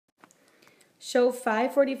Show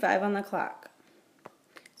 5:45 on the clock.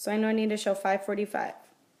 So I know I need to show 5:45.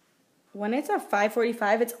 When it's at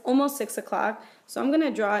 5:45, it's almost 6 o'clock, so I'm going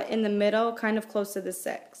to draw it in the middle, kind of close to the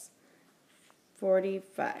 6.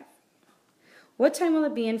 45. What time will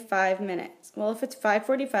it be in 5 minutes? Well, if it's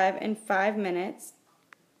 5:45 and 5 minutes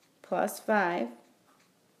plus 5,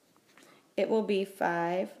 it will be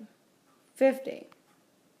 5:50.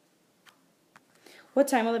 What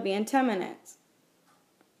time will it be in 10 minutes?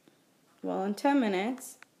 Well, in 10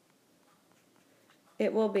 minutes,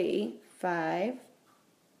 it will be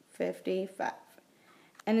 5:55.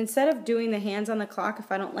 And instead of doing the hands on the clock,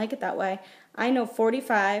 if I don't like it that way, I know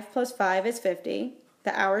 45 plus 5 is 50.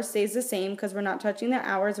 The hour stays the same because we're not touching the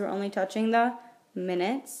hours, we're only touching the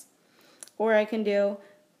minutes. Or I can do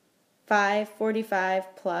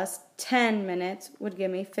 5:45 plus 10 minutes would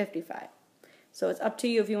give me 55. So it's up to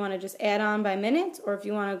you if you want to just add on by minutes or if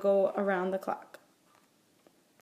you want to go around the clock.